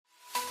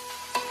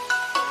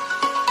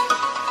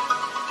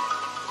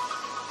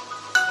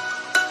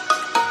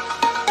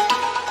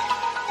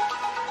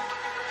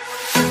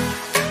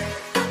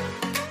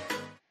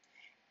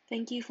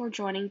Thank you for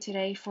joining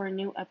today for a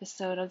new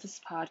episode of this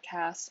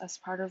podcast as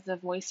part of the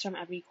Voice from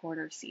Every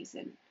Quarter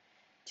season.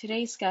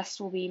 Today's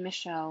guest will be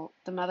Michele,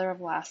 the mother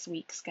of last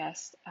week's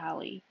guest,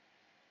 Allie.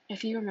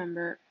 If you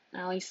remember,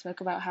 Allie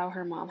spoke about how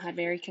her mom had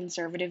very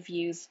conservative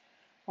views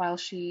while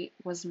she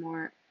was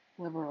more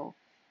liberal.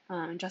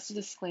 Just a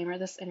disclaimer,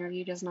 this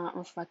interview does not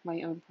reflect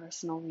my own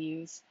personal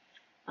views.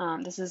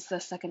 This is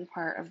the second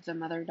part of the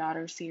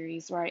mother-daughter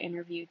series where I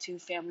interview two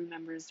family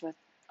members with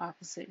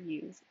opposite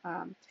views.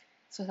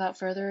 So without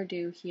further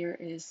ado, here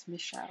is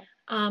Michele.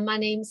 My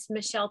name's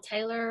Michele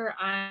Taylor.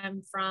 I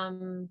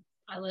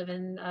live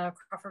in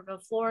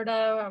Crawfordville,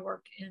 Florida. I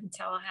work in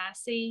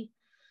Tallahassee.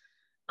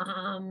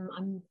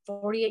 I'm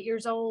 48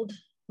 years old,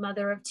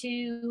 mother of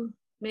two,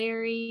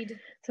 married.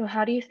 So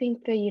how do you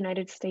think the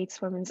United States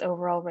women's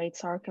overall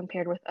rights are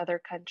compared with other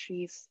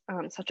countries,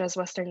 such as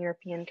Western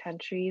European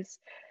countries?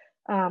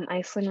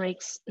 Iceland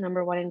ranks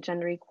 #1 in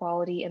gender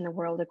equality in the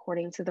world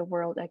according to the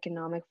World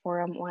Economic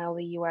Forum, while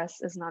the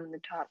US is not in the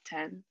top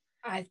 10.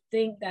 I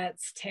think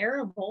that's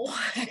terrible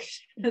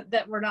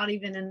that we're not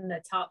even in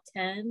the top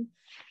 10.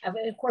 Of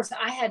course,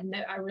 I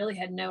really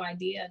had no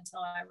idea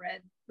until I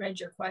read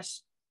your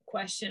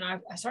question.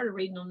 I started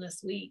reading them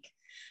this week,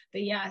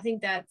 but yeah, I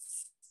think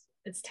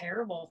it's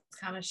terrible. It's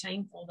kind of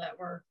shameful that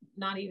we're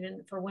not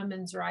even, for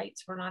women's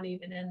rights, we're not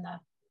even in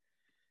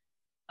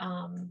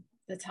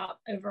the top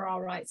overall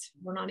rights.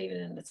 We're not even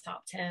in the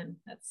top 10.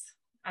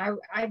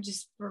 I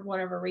just, for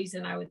whatever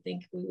reason, I would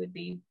think we would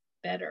be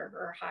better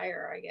or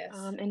higher, I guess.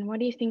 And what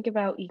do you think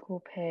about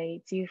equal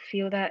pay? Do you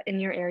feel that in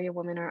your area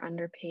women are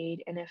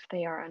underpaid? And if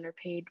they are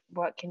underpaid,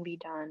 what can be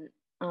done?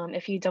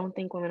 If you don't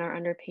think women are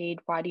underpaid,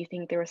 why do you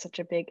think there was such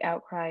a big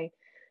outcry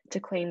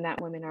to claim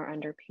that women are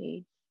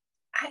underpaid?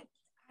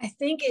 I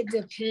think it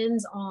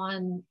depends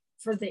on,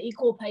 for the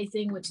equal pay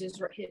thing, which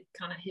is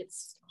kind of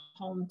hits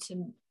home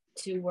to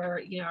where,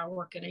 I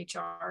work in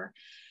HR.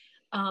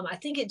 I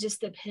think it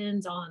just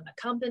depends on the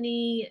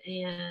company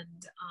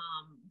and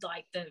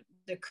like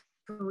the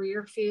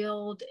career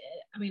field.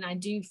 I mean, I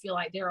do feel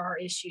like there are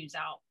issues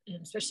out,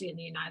 and especially in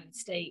the United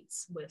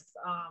States, with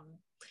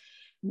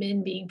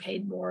men being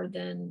paid more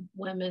than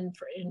women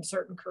in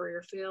certain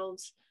career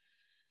fields.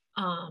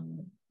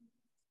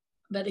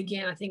 But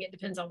again, I think it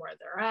depends on where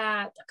they're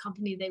at, the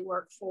company they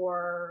work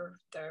for,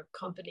 their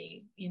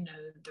company,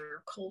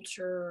 their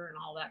culture and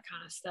all that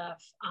kind of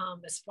stuff.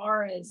 As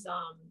far as,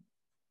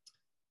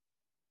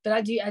 but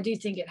I do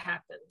think it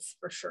happens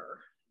for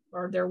sure.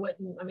 Or it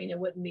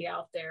wouldn't be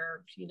out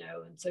there,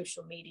 in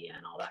social media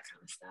and all that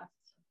kind of stuff.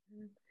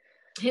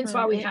 Hence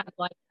why we have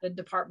like the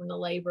Department of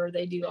Labor.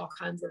 They do all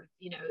kinds of,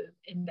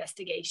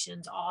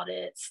 investigations,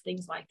 audits,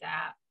 things like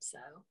that. So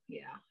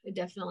yeah, it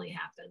definitely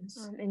happens.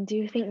 And do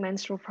you think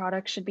menstrual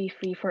products should be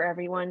free for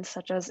everyone,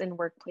 such as in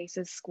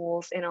workplaces,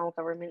 schools, and all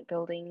government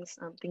buildings,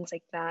 things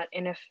like that?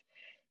 And if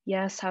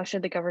yes, how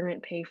should the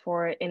government pay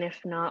for it? And if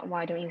not,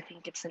 why don't you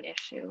think it's an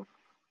issue?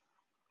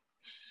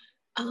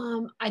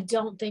 I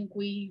don't think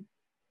we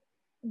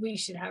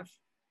should have,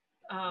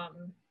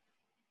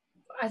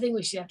 I think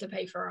we should have to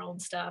pay for our own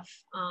stuff.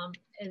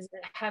 Is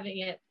having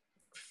it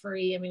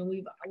free. I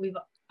mean,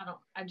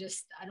 I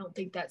don't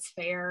think that's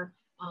fair.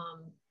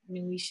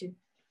 We should,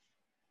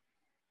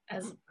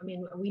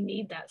 we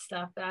need that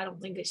stuff, but I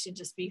don't think it should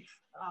just be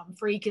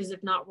free, because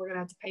if not, we're going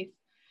to have to pay.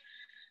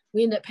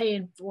 We end up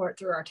paying for it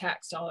through our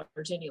tax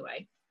dollars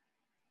anyway.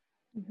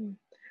 Mm-hmm.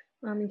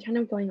 And kind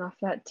of going off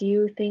that, do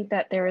you think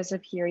that there is a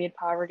period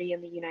poverty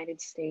in the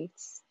United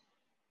States?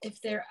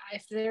 If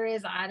there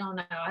is, I don't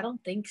know. I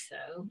don't think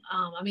so.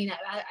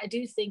 I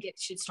do think it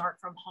should start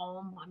from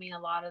home. I mean, a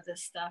lot of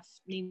this stuff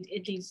a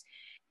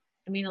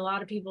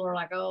lot of people are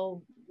like,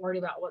 oh, worried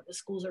about what the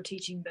schools are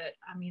teaching, but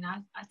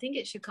I think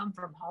it should come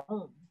from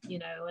home,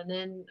 and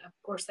then of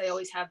course they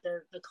always have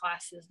the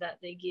classes that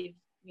they give,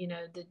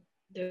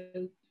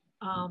 the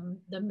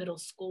middle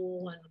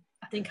school and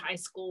I think high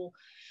school,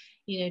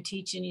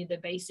 teaching you the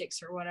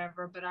basics or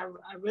whatever, but I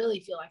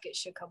really feel like it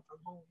should come from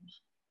home.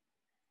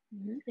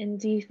 Mm-hmm. And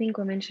do you think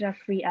women should have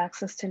free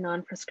access to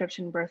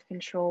non-prescription birth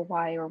control?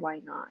 Why or why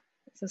not?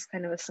 This is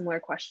kind of a similar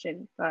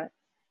question, but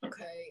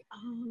okay.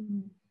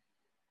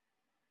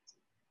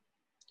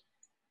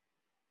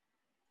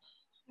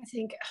 I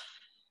think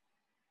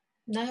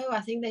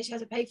they should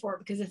have to pay for it,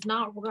 because if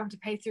not, we're going to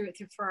have to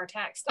pay for our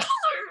tax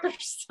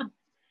dollars.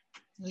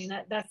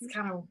 That's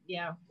kind of,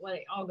 what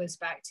it all goes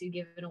back to,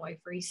 giving away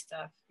free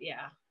stuff.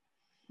 Yeah.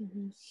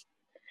 Mm-hmm.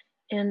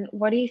 And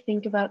what do you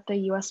think about the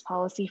US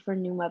policy for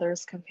new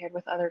mothers compared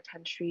with other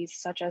countries,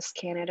 such as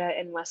Canada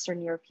and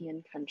Western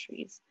European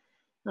countries?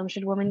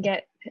 Should women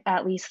get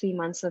at least 3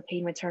 months of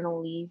paid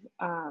maternal leave?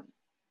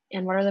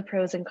 And what are the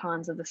pros and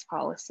cons of this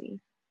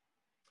policy?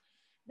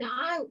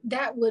 Now,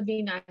 that would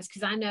be nice,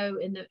 because I know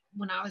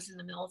when I was in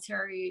the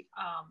military,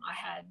 I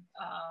had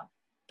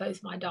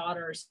both my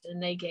daughters,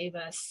 and they gave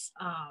us,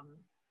 I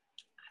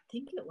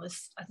think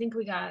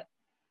we got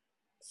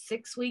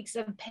 6 weeks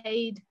of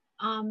paid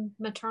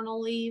maternal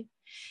leave,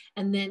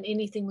 and then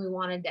anything we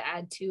wanted to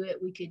add to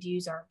it, we could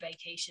use our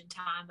vacation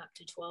time up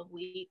to 12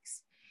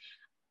 weeks.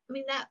 I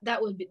mean,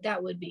 that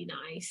would be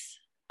nice.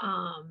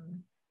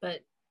 But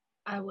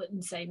I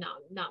wouldn't say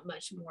not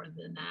much more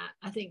than that.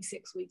 I think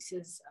 6 weeks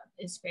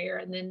is fair.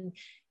 And then,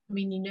 I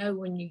mean,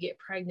 when you get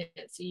pregnant,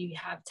 so you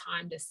have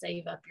time to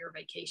save up your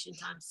vacation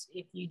times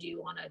if you do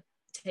want to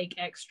take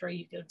extra,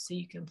 so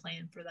you can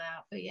plan for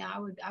that. But yeah, I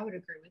would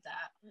agree with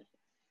that.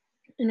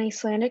 An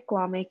Icelandic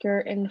lawmaker,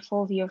 in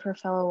full view of her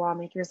fellow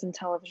lawmakers and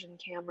television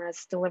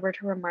cameras, delivered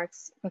her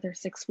remarks with her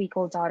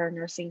 6-week-old daughter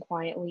nursing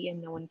quietly,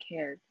 and no one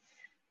cared.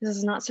 This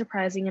is not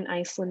surprising in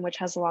Iceland, which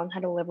has long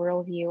had a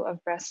liberal view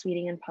of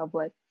breastfeeding in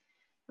public.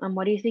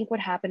 What do you think would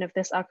happen if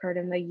this occurred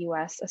in the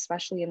US,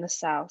 especially in the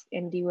South?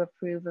 And do you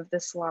approve of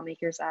this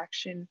lawmaker's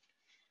action?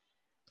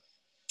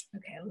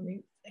 Okay, let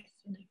me.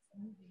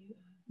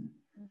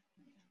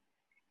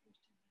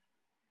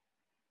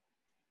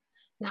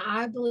 Now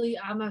I believe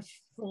I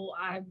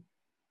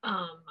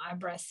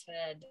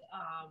breastfed.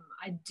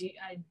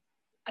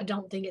 I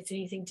don't think it's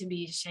anything to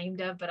be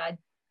ashamed of, but I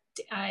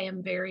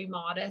am very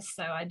modest.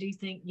 So I do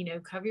think,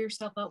 cover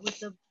yourself up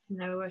with a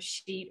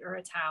sheet or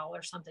a towel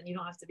or something. You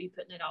don't have to be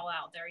putting it all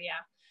out there.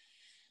 Yeah.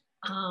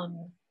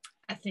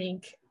 I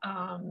think,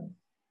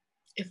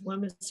 if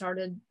women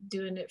started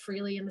doing it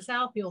freely in the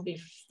South, there'll be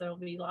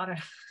a lot of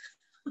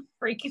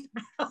freaking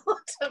out.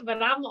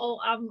 But I'm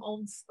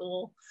old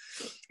school,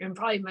 and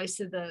probably most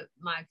of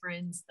my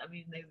friends, I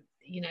mean,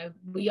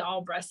 we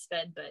all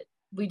breastfed, but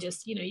we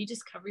just, you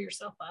just cover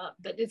yourself up.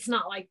 But it's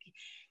not like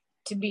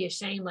to be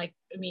ashamed. Like,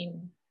 I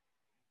mean,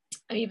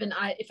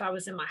 if I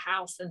was in my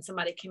house and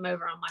somebody came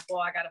over, I'm like,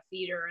 well, I got to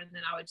feed her, and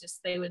then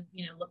they would,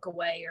 look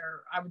away,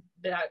 or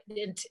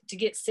to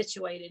get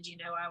situated,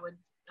 I would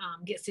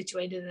get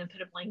situated and then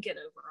put a blanket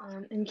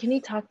over. And can you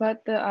talk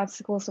about the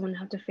obstacles someone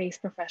have to face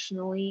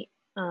professionally?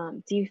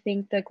 Do you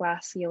think the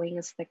glass ceiling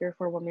is thicker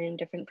for women in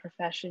different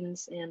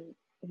professions, and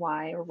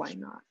why or why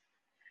not?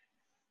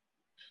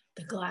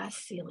 The glass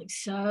ceiling.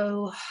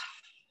 So,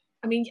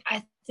 I mean,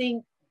 I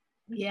think,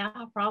 yeah,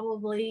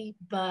 probably,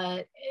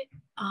 but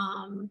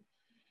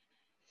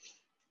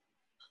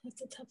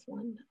that's a tough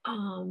one.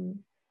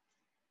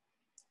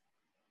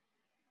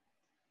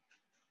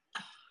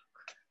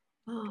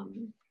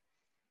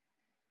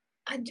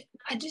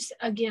 I just,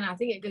 again, I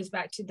think it goes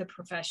back to the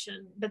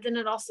profession, but then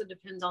it also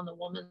depends on the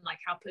woman, like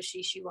how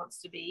pushy she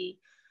wants to be.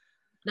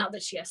 Not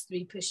that she has to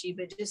be pushy,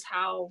 but just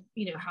how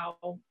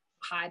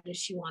high does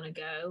she want to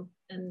go?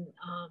 And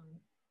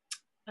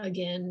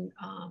again,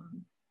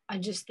 I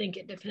just think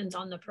it depends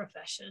on the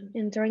profession.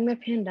 And during the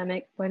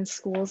pandemic, when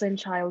schools and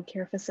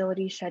childcare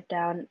facilities shut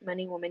down,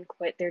 many women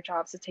quit their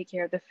jobs to take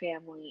care of the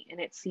family,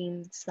 and it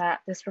seems that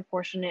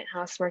disproportionate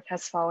housework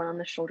has fallen on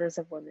the shoulders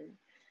of women.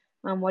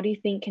 What do you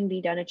think can be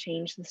done to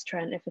change this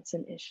trend if it's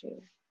an issue?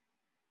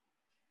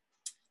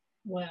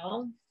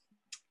 Well,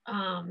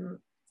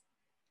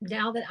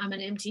 now that I'm an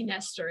empty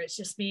nester, it's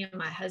just me and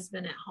my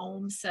husband at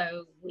home.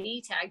 So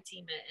we tag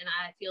team it. And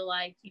I feel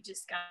like you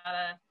just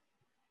gotta,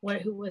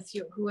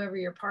 whoever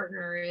your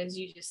partner is,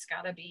 you just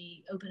gotta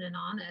be open and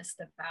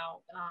honest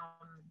about,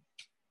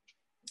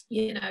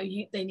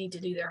 they need to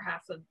do their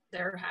half of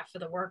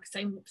the work.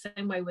 Same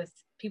way with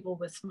people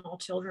with small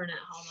children at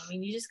home. I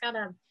mean, you just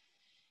gotta,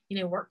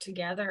 work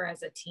together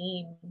as a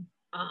team.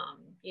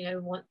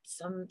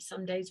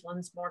 Some days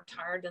one's more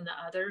tired than the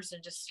others,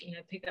 and just,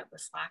 pick up the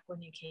slack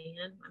when you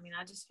can. I mean,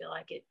 I just feel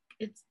like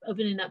it's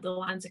opening up the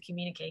lines of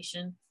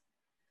communication,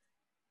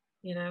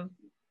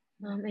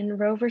 And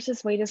Roe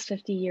versus Wade is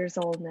 50 years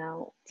old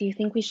now. Do you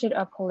think we should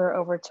uphold or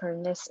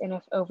overturn this? And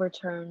if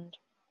overturned,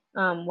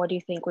 what do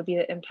you think would be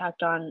the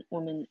impact on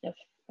women, if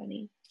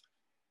any?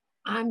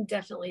 I'm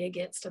definitely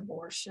against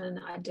abortion.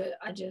 I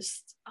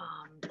just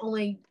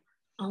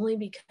only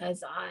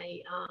because I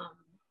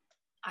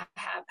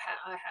have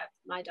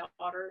my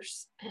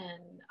daughters,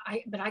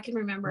 but I can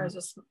remember as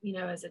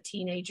a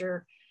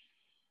teenager,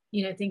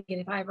 thinking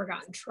if I ever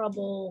got in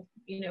trouble,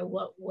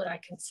 what would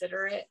I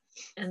consider it?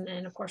 And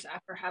then of course,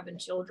 after having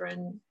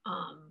children,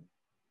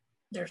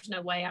 there's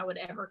no way I would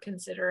ever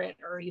consider it,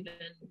 or even,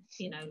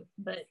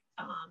 but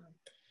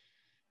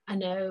I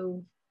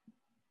know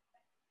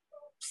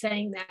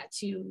saying that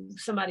to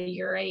somebody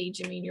your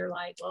age, I mean, you're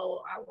like,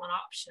 well, I want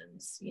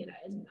options,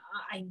 and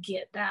I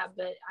get that,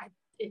 but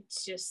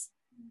it's just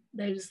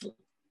those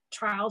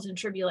trials and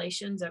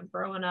tribulations of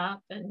growing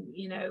up and,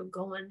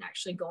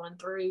 going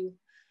through.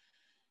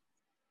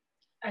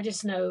 I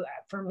just know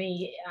for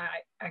me,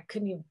 I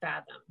couldn't even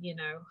fathom,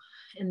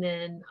 and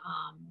then,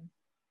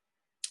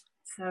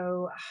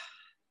 so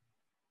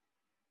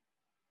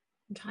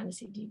I'm trying to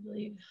see, do you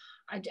believe,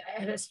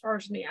 as far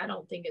as me, I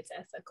don't think it's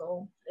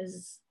ethical.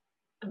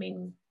 I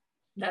mean,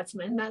 that's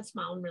my own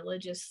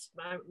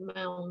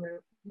my own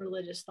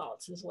religious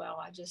thoughts as well.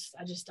 I just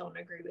don't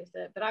agree with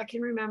it. But I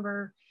can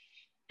remember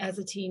as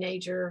a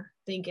teenager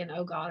thinking,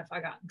 oh God, if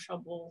I got in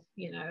trouble,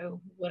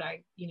 would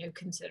I,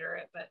 consider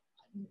it? But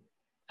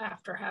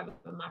after having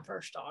my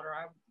first daughter,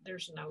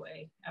 there's no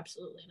way,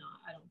 absolutely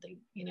not. I don't think,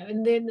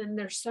 and then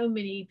there's so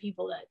many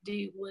people that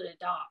would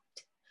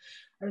adopt,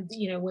 or,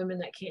 women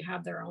that can't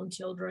have their own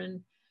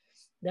children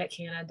that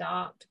can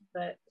adopt.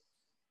 But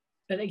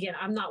but again,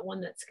 I'm not one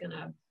that's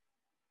I'm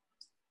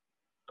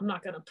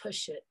not gonna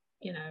push it.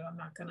 I'm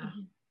not gonna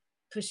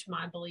push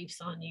my beliefs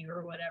on you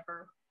or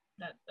whatever.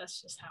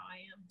 That's just how I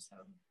am. So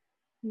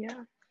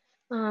Yeah.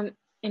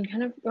 And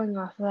kind of going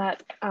off of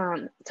that,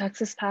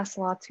 Texas passed a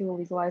law to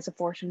legalize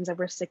abortions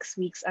over 6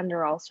 weeks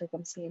under all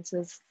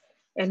circumstances,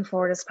 and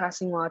Florida's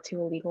passing law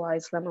to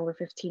legalize them over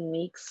 15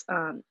 weeks.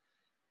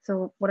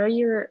 So what are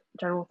your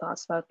general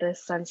thoughts about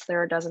this, since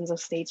there are dozens of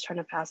states trying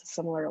to pass a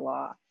similar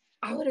law?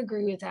 I would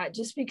agree with that,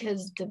 just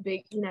because the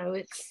big,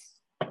 it's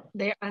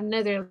I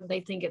know they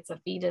think it's a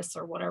fetus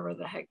or whatever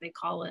the heck they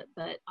call it,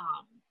 but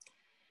I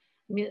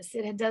mean,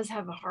 it does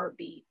have a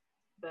heartbeat,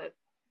 but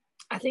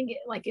I think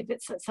like if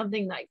it's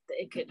something like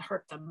it could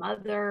hurt the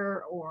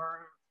mother,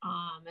 or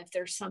if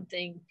there's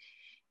something,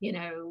 I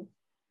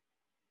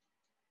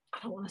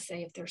don't want to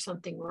say if there's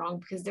something wrong,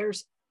 because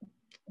there's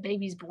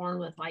babies born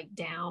with like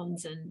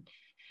Downs and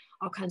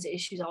all kinds of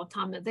issues all the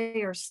time, but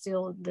they are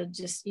still the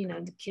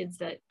kids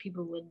that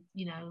people would,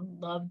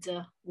 love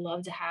to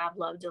have,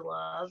 love to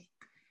love.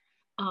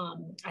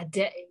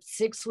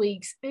 6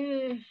 weeks,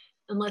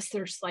 unless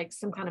there's like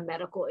some kind of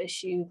medical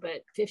issue,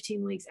 but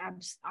 15 weeks,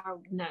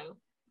 no.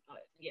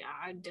 Yeah,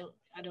 I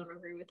don't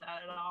agree with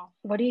that at all.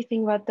 What do you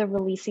think about the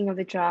releasing of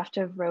the draft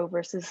of Roe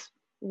versus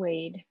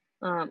Wade,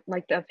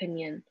 like the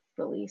opinion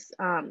release?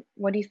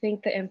 What do you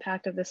think the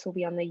impact of this will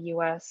be on the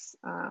U.S.?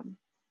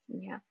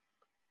 Yeah.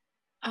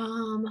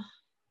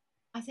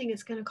 I think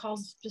it's going to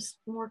cause just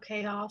more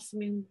chaos. I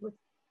mean, with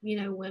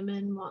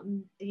women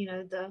wanting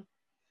the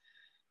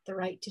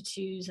right to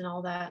choose and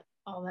all that,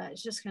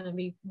 it's just going to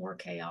be more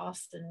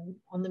chaos and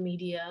on the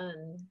media,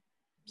 and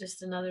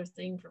just another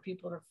thing for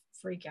people to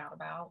freak out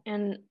about.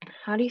 And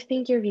how do you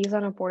think your views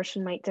on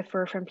abortion might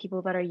differ from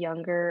people that are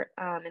younger,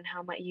 and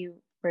how might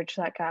you bridge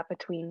that gap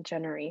between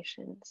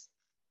generations?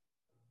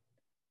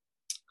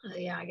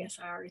 Yeah, I guess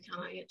I already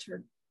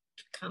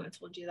kind of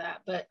told you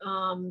that, but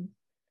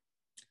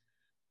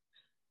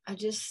I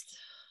just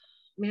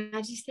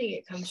think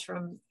it comes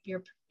from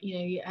you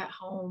at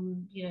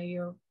home,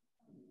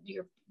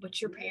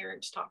 what your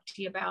parents talk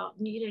to you about,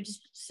 and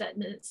just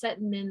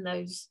setting in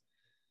those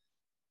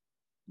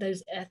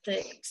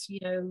ethics,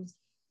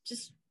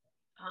 just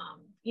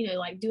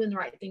like doing the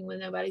right thing when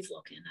nobody's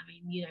looking. I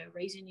mean,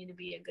 raising you to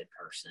be a good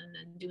person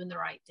and doing the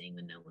right thing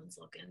when no one's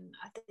looking.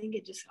 I think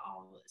it just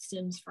all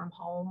stems from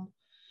home.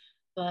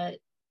 But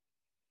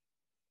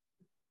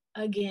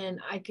again,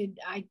 I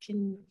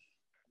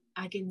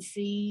can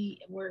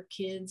see where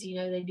kids,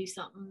 they do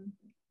something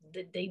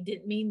that they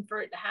didn't mean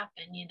for it to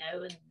happen,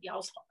 and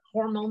y'all's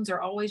hormones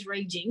are always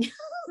raging.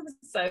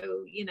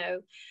 So,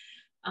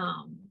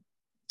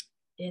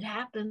 it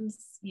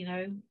happens,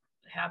 it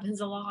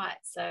happens a lot.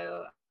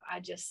 So I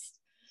just,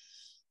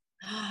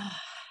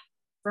 it's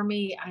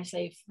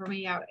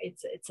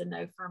a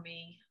no for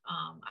me.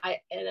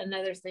 And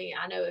another thing,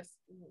 I know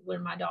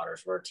when my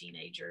daughters were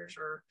teenagers,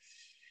 or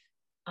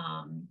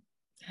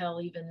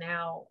hell, even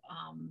now,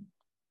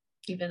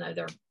 even though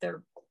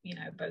they're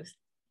both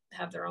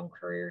have their own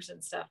careers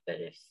and stuff, but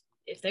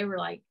if they were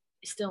like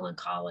still in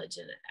college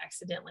and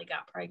accidentally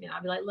got pregnant,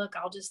 I'd be like, look,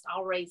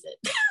 I'll raise it.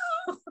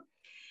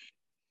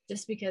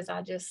 Just because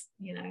I just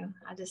know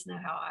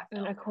how I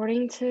feel. And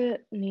according to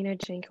Nina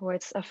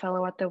Jankowicz, a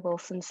fellow at the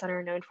Wilson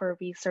Center known for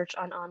research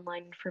on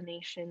online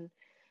information,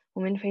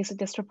 women face a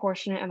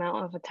disproportionate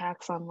amount of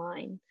attacks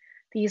online.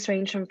 These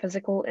range from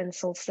physical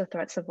insults to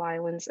threats of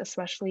violence,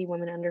 especially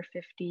women under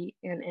 50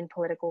 and in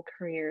political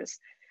careers.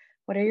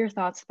 What are your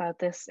thoughts about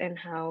this, and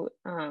how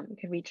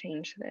could we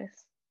change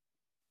this?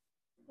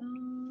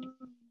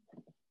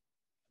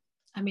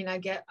 I mean, I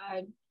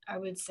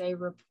would say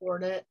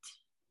report it.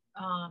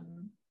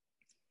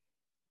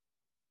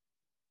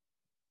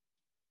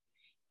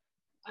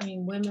 I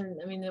mean, women,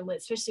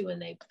 especially when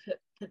they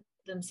put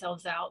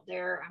themselves out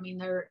there. I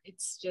mean,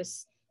 it's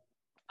just,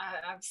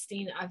 I've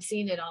seen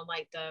it on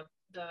like the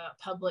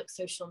public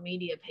social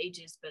media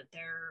pages, but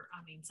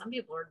some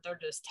people they're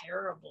just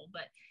terrible.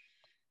 But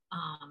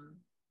I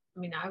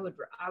mean, I would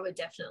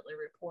definitely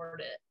report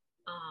it.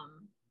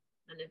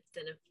 And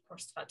of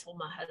course, if I told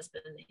my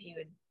husband, he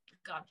would,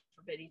 God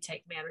forbid, he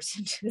take matters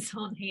into his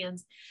own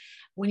hands.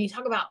 When you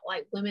talk about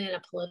like women in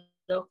a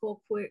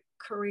political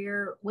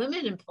career,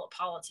 women in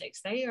politics,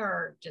 they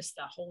are just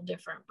a whole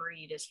different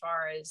breed. As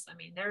far as, I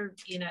mean, they're,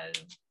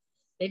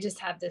 they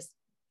just have this,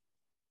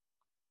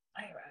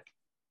 I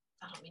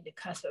don't mean to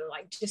cuss, but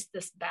like just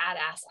this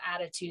badass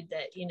attitude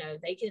that,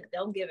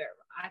 they'll give it,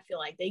 I feel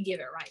like they give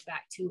it right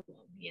back to them,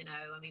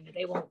 I mean,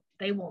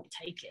 they won't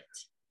take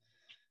it.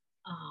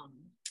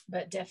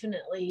 But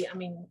definitely, I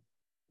mean,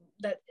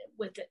 that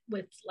with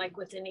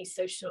any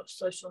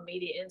social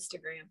media,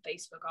 Instagram,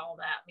 Facebook, all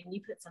that, I mean,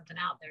 you put something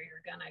out there,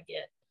 you're gonna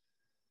get,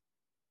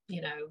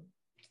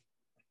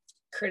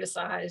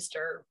 criticized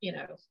or,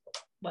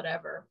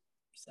 whatever.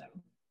 So,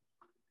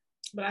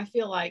 but I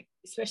feel like,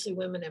 especially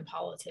women in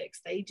politics,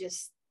 they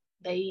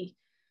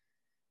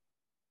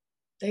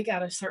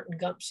got a certain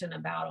gumption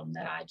about them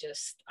that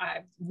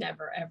I've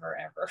never, ever,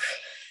 ever.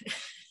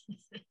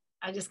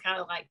 I just kind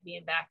of like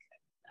being back,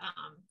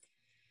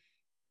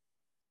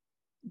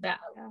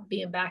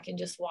 being back and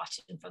just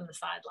watching from the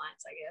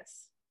sidelines, I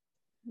guess.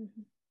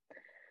 Mhm.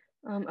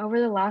 Over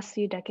the last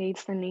few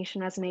decades, the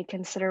nation has made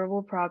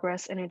considerable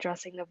progress in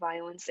addressing the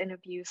violence and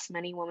abuse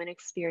many women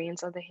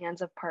experience at the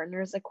hands of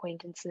partners,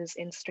 acquaintances,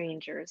 and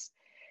strangers.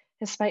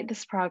 Despite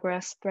this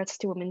progress, threats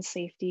to women's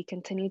safety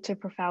continue to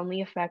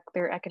profoundly affect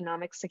their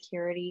economic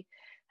security,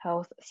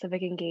 health,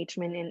 civic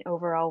engagement, and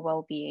overall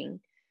well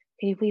being.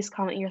 Can you please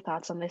comment your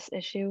thoughts on this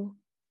issue?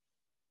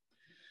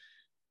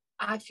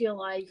 I feel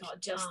like the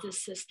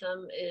justice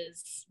system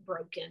is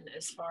broken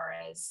as far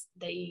as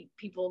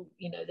people,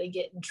 they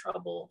get in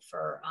trouble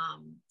for,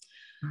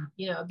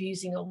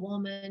 abusing a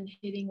woman,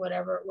 hitting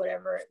whatever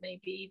it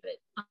may be, but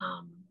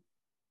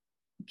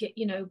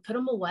put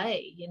them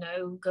away,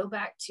 go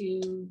back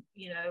to,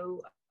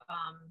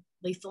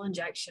 lethal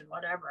injection,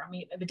 whatever. I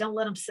mean, but don't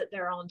let them sit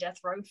there on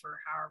death row for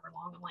however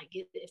long. I'm like,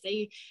 if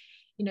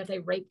they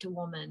raped a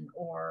woman,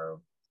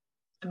 or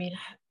I mean,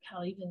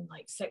 hell, even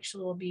like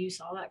sexual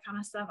abuse, all that kind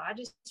of stuff. I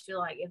just feel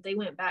like if they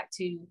went back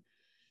to,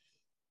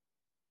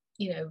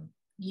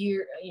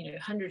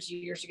 hundreds of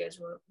years ago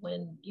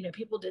when,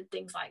 people did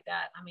things like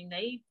that. I mean,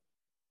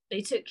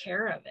 they took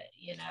care of it,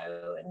 and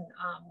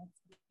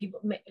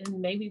people,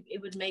 and maybe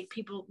it would make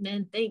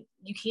men think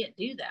you can't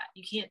do that.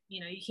 You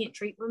can't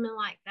treat women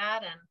like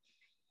that, and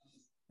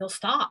they'll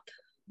stop.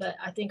 But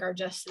I think our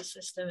justice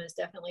system is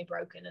definitely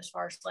broken as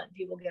far as letting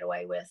people get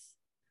away with,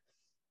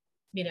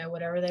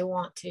 whatever they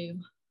want to.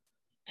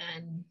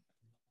 And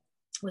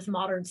with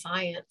modern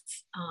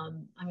science,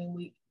 I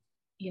mean,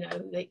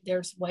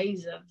 there's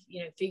ways of,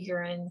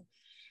 figuring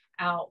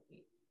out,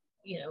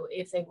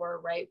 if they were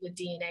raped with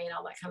DNA and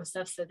all that kind of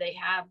stuff. So they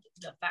have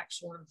the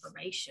factual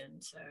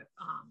information. So,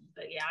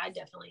 but yeah, I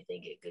definitely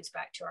think it goes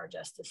back to our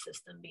justice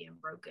system being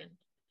broken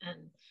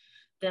and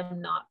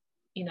them not,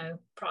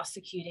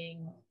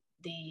 prosecuting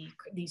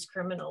these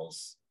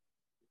criminals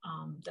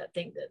that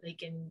think that they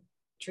can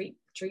treat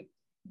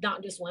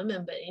not just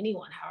women, but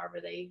anyone, however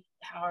they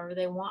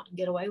want, and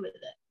get away with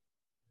it.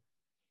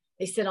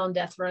 They sit on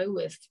death row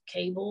with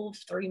cable,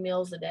 3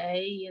 meals a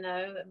day.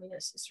 I mean,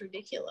 it's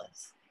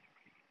ridiculous.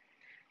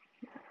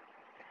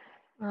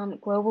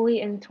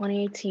 Globally in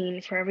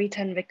 2018, for every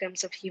 10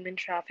 victims of human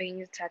trafficking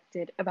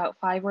detected, about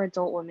 5 were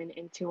adult women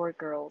and 2 were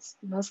girls.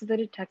 Most of the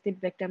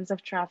detected victims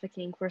of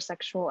trafficking for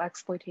sexual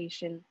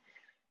exploitation,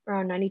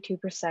 around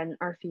 92%,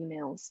 are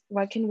females.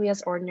 What can we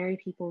as ordinary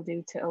people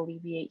do to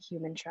alleviate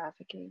human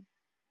trafficking?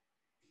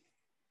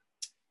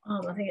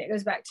 I think it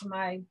goes back to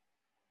my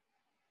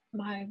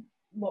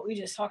what we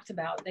just talked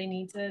about. They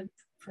need to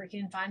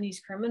freaking find these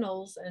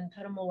criminals and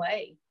put them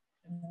away.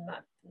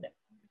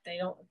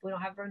 If we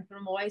don't have room to put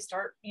them away,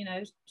 start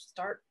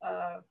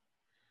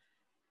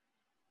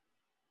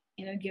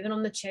giving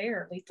them the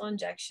chair, lethal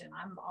injection.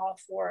 I'm all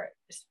for it.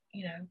 Just,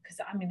 because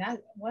I mean,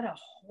 what a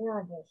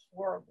horrible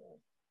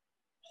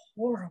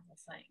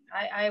thing.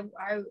 I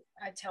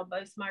tell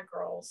both my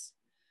girls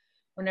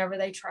whenever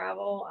they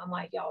travel, I'm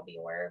like, y'all be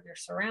aware of your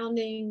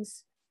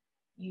surroundings.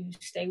 You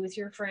stay with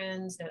your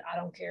friends, and I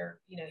don't care,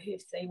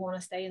 if they want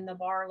to stay in the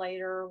bar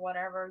later or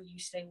whatever, you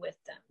stay with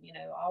them,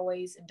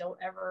 always. And don't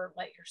ever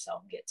let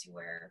yourself get to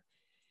where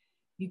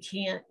you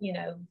can't,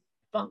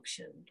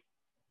 function,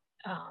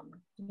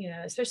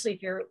 especially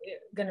if you're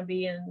going to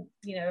be in,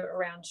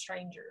 around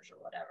strangers or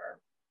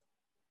whatever.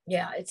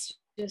 Yeah, it's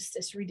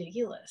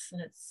ridiculous.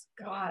 And it's,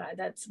 God,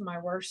 that's my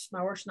worst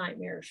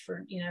nightmares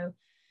for,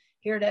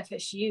 here at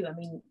FSU. I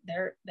mean,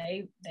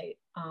 they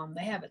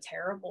have a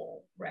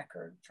terrible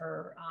record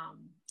for,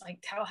 like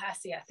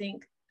Tallahassee, I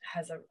think,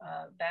 has a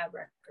bad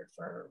record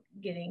for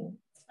getting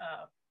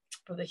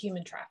for the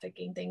human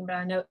trafficking thing, but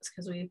I know it's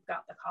because we've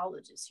got the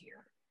colleges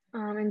here.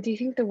 And do you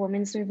think the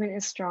women's movement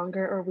is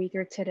stronger or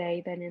weaker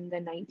today than in the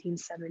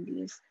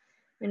 1970s?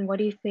 And what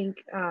do you think,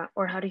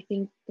 or how do you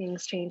think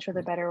things change for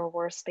the better or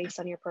worse based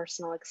on your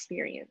personal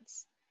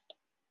experience?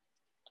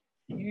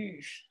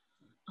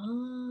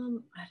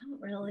 I don't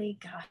really,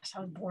 gosh,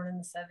 I was born in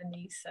the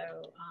 70s. So,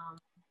 I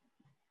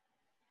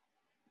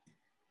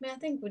mean, I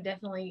think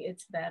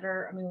it's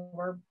better. I mean,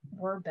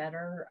 we're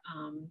better.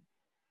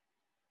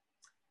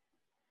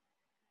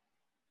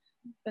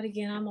 But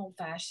again, I'm old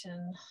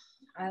fashioned.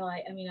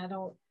 I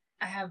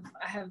have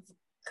a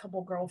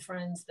couple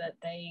girlfriends that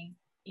they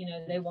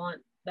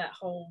want that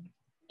whole,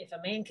 if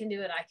a man can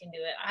do it, I can do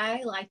it.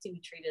 I like to be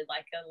treated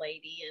like a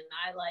lady, and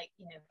I like,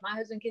 if my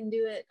husband can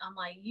do it, I'm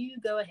like, you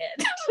go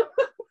ahead.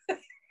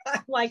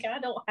 I'm like, I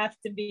don't have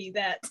to be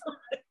that.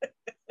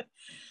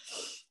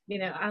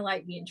 I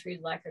like being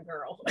treated like a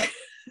girl.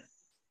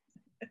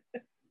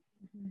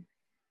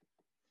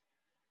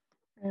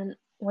 And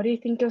what do you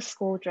think of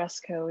school dress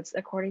codes?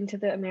 According to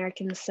the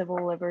American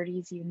Civil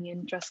Liberties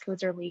Union, dress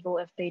codes are legal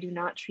if they do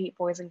not treat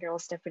boys and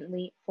girls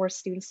differently, force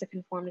students to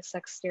conform to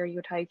sex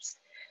stereotypes,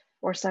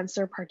 or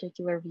censor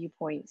particular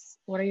viewpoints.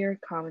 What are your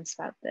comments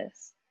about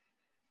this?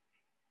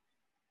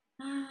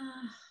 I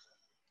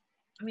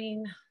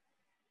mean,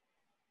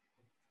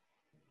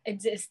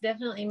 it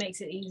definitely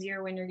makes it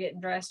easier when you're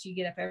getting dressed. You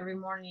get up every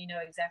morning, you know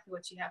exactly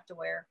what you have to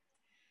wear.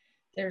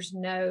 There's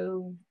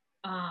no,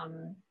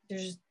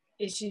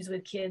 issues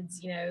with kids,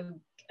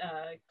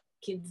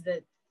 kids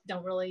that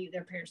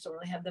their parents don't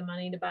really have the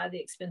money to buy the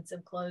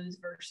expensive clothes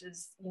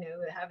versus,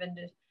 having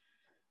to,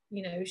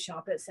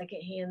 shop at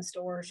secondhand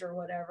stores or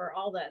whatever.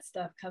 All that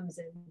stuff comes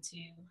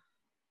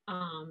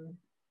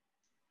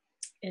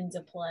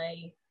into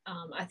play.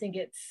 I think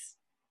it's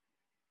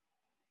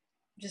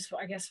just,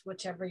 I guess,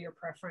 whichever your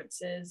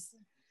preference is.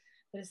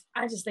 But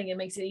I just think it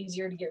makes it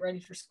easier to get ready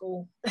for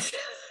school.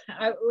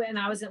 When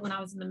I was in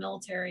the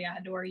military, I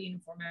had to wear a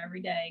uniform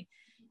every day.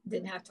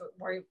 Didn't have to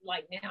worry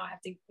like now. I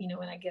have to,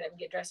 when I get up and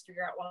get dressed,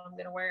 figure out what I'm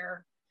going to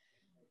wear.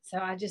 So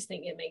I just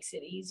think it makes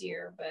it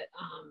easier. But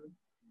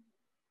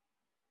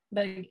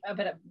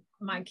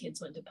my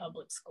kids went to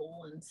public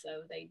school, and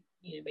so they,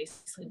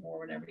 basically wore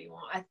whatever you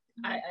want.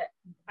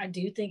 I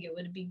do think it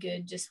would be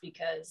good just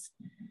because,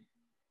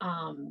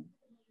 some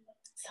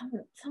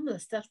of the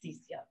stuff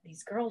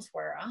these girls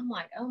wear, I'm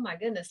like, oh my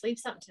goodness, leave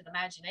something to the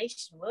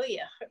imagination, will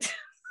you?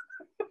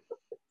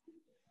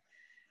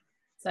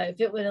 So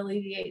if it would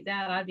alleviate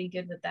that, I'd be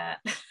good with that.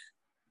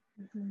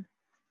 Mm-hmm.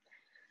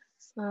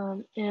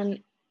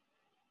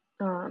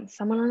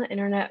 Someone on the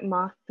internet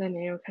mocked the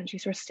NATO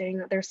countries for stating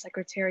that their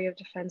Secretary of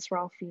Defense were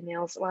all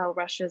females, while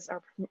Russia's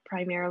are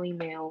primarily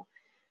male.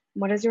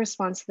 What is your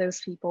response to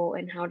those people,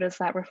 and how does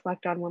that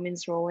reflect on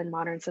women's role in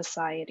modern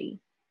society?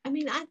 I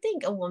mean, I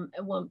think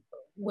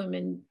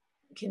women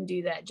can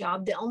do that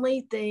job. The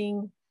only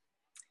thing,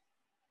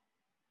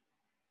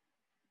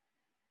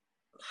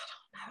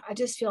 I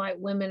just feel like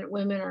women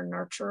are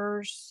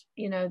nurturers.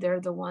 They're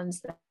the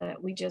ones that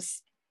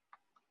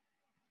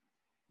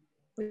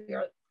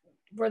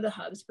we're the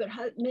hubs, but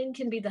men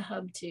can be the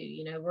hub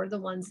too. We're the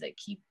ones that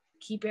keep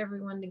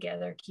everyone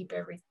together, keep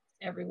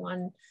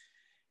everyone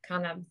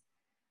kind of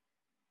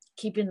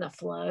keeping the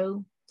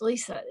flow. At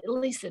least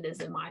it is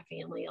in my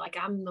family. Like,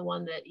 I'm the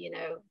one that,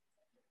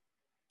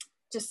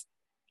 just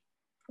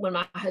when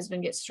my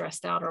husband gets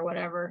stressed out or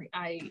whatever,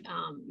 I'm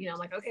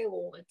like, okay,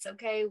 well, it's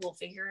okay, we'll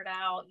figure it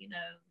out,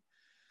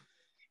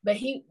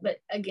 but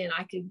again,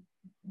 I could,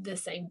 the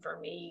same for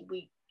me.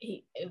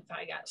 If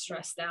I got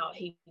stressed out,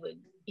 he would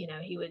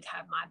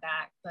have my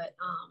back. But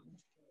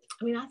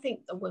I mean, I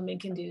think the women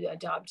can do a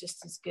job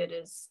just as good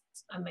as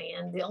a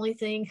man. The only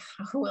thing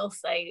I will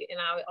say, and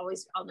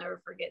I'll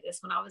never forget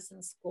this, when I was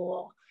in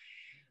school,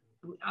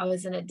 I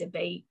was in a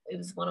debate. It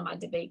was one of my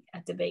debate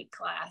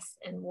class,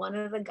 and one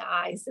of the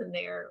guys in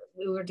there,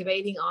 we were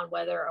debating on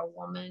whether a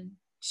woman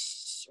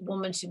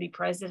should be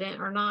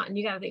president or not. And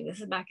you got to think,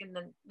 this is back in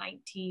the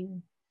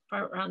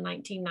around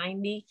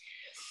 1990.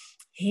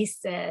 He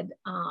said,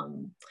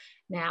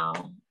 now,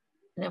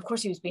 and of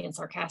course he was being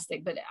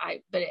sarcastic, but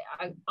I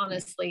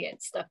honestly,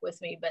 it stuck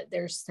with me. But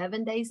there's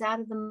 7 days out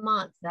of the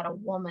month that a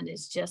woman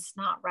is just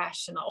not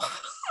rational.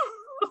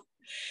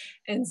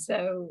 And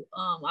so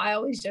I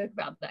always joke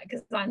about that,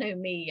 because I know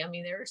me. I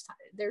mean,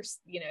 there's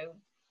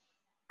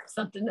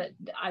something that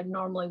I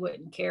normally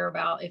wouldn't care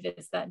about. If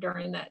it's that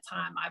during that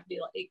time, I'd be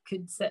like, it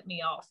could set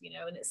me off,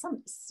 and it's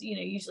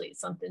usually it's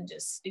something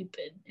just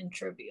stupid and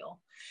trivial,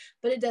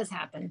 but it does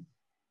happen.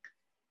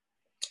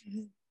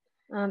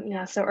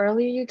 Yeah, so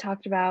earlier you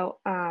talked about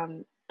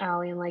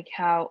Allie, and like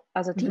how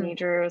as a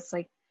teenager, it's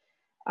like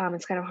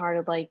it's kind of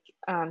hard to like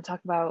talk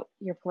about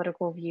your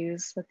political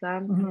views with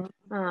them.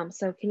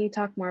 So can you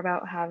talk more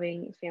about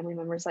having family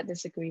members that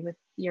disagree with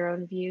your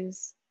own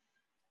views?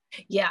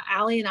 Yeah,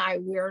 Allie and I,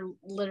 we're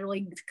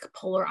literally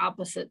polar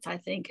opposites, I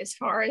think, as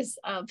far as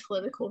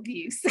political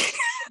views.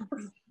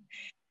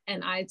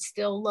 And I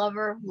still love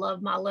her,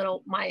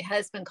 my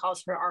husband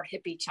calls her our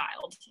hippie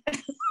child.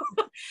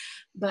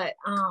 But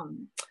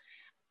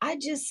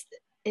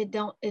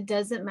it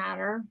doesn't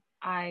matter.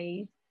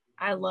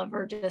 I love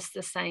her just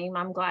the same.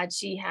 I'm glad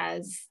she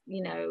has,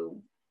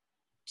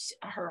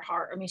 her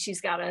heart. I mean,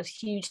 she's got a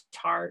huge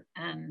heart,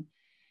 and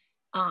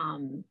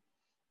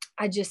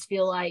I just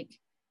feel like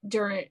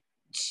during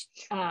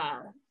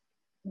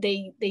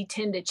they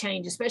tend to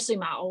change, especially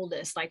my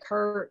oldest. Like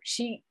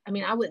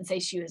I wouldn't say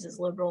she was as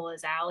liberal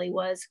as Allie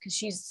was, because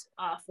she's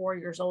 4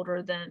 years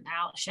older than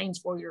Allie. Shane's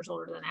 4 years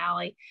older than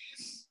Allie,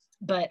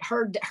 but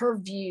her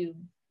view,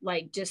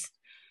 like, just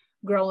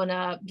growing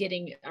up,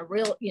 getting a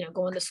real,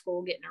 going to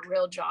school, getting a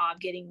real job,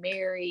 getting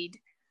married,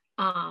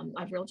 a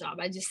real job.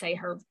 I just say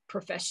her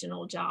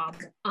professional job,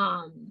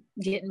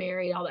 getting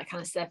married, all that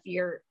kind of stuff.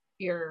 Your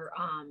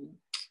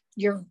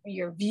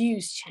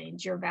views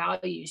change, your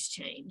values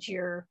change,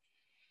 your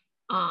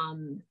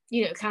kind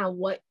of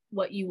what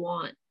you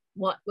want,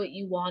 what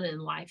you want in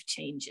life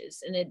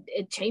changes, and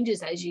it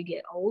changes as you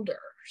get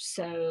older.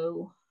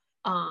 So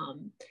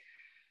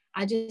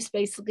I just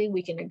basically,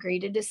 we can agree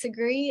to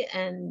disagree,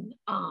 and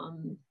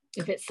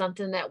if it's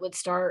something that would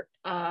start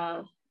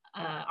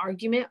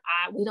argument,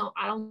 I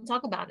don't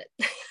talk about it.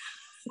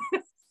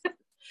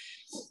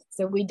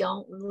 So we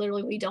don't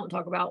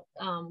talk about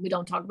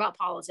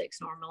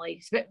politics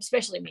normally,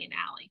 especially me and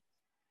Allie.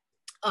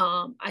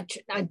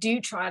 I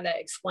do try to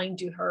explain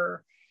to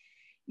her,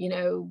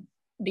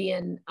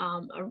 being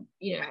kind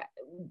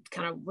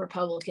of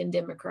Republican,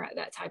 Democrat,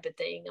 that type of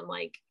thing. I'm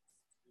like,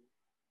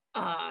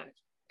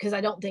 because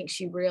I don't think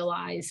she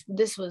realized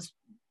this was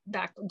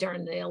back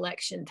during the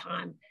election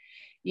time.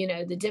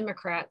 The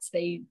Democrats,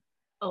 a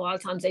lot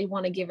of times they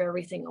want to give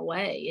everything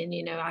away.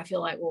 And, I feel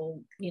like, well,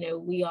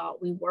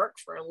 we work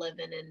for a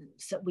living, and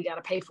so we got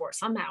to pay for it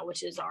somehow,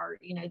 which is our,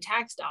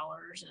 tax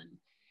dollars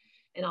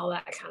and all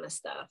that kind of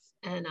stuff.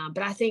 And,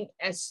 but I think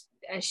as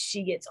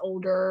she gets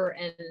older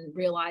and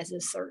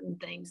realizes certain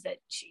things that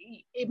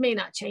it may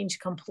not change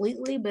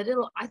completely, but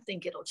I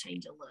think it'll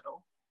change a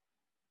little.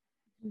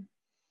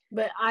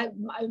 But my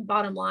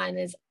bottom line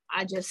is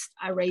I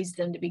raised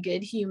them to be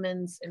good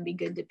humans and be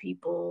good to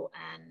people.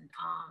 And,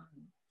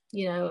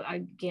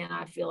 again,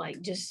 I feel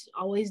like just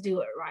always do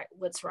it right,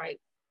 what's right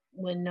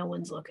when no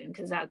one's looking.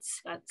 Cause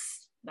that's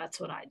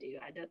what I do.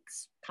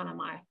 That's kind of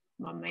my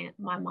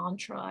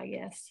mantra, I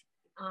guess.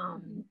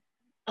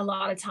 A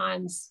lot of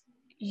times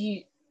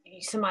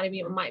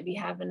somebody might be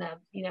having a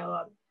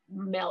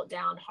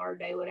meltdown, hard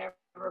day, whatever,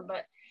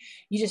 but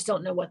you just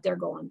don't know what they're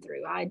going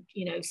through.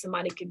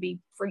 Somebody could be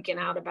freaking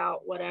out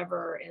about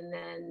whatever, and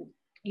then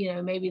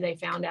maybe they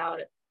found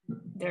out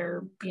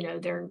their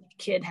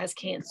kid has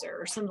cancer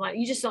or something. Like,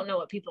 you just don't know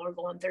what people are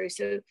going through.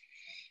 So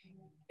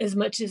as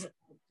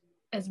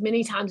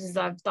many times as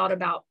I've thought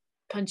about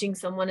punching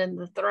someone in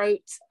the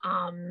throat,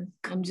 I'm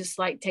just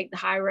like, take the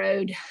high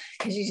road,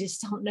 because you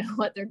just don't know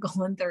what they're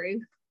going through.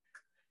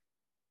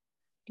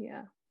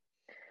 Yeah.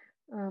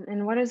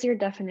 And what is your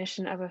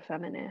definition of a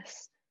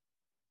feminist?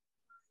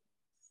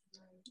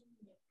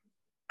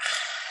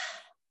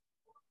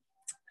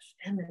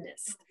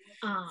 Feminist.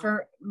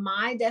 For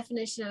my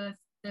definition of a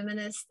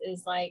feminist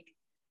is like,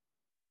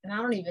 and I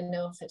don't even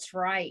know if it's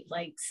right,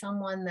 like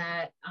someone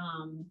that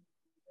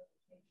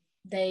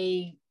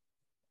they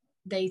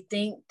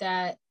think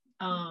that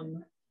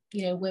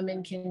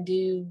women can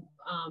do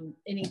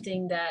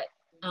anything that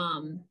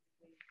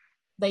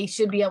they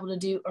should be able to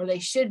do, or they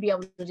should be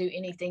able to do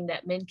anything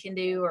that men can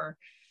do, or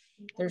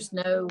there's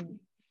no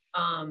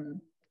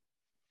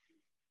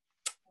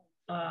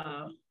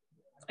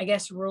I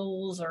guess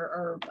rules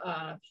or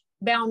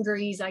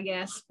boundaries, I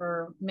guess,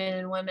 for men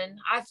and women.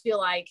 I feel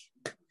like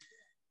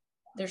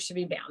there should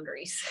be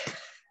boundaries.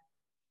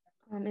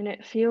 And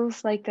it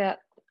feels like that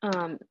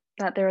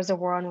there is a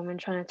war on women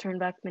trying to turn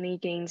back many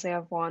gains they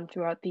have won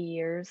throughout the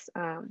years.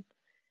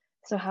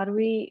 So how do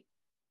we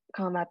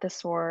combat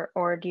this war,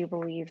 or do you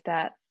believe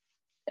that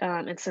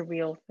it's a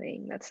real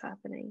thing that's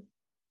happening?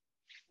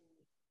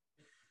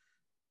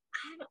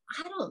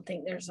 I don't really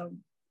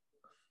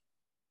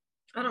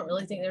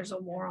think there's a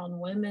war on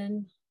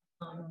women.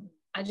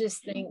 I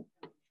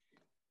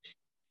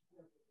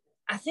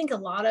think a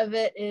lot of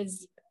it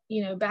is,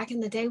 back in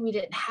the day, we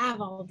didn't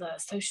have all the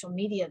social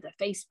media, the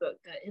Facebook,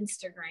 the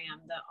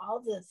Instagram,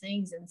 all the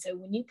things. And so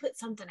when you put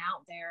something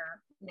out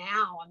there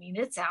now, I mean,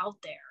 it's out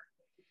there.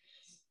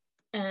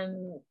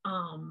 And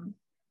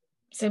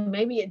so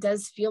maybe it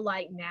does feel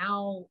like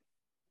now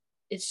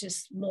it's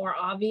just more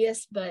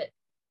obvious, but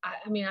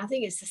I mean, I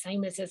think it's the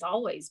same as it's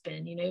always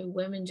been.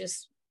 Women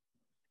just,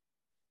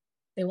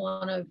 they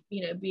want to,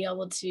 be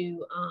able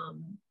to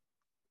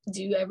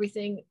do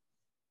everything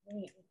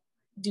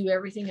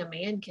a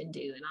man can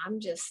do. And I'm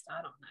just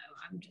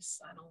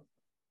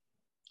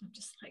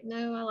like,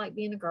 no, I like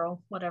being a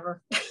girl,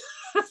 whatever.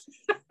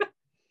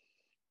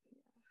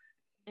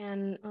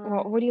 And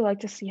what would you like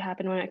to see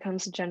happen when it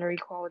comes to gender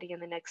equality in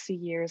the next few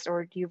years,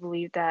 or do you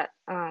believe that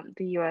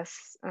the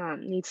U.S.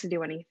 Needs to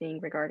do anything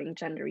regarding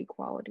gender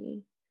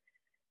equality?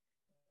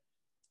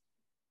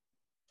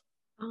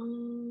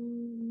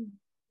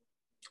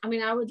 I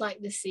mean, I would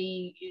like to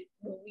see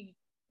what we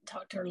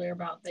talked earlier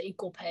about, the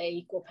equal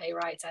pay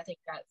rights. I think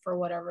that for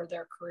whatever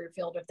their career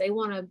field, if they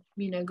want to,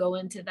 go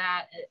into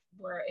that,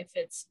 where if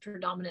it's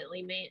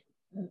predominantly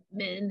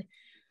men,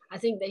 I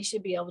think they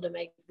should be able to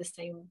make the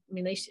same. I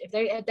mean, if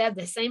they have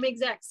the same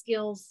exact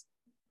skills,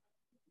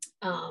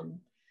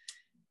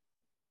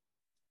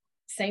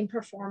 same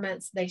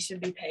performance, they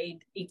should be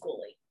paid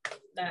equally.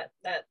 That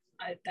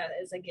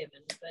is a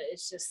given, but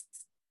it's just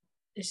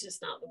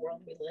not the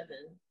world we live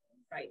in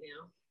right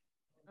now.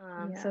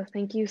 So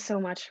thank you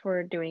so much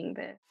for doing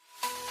this.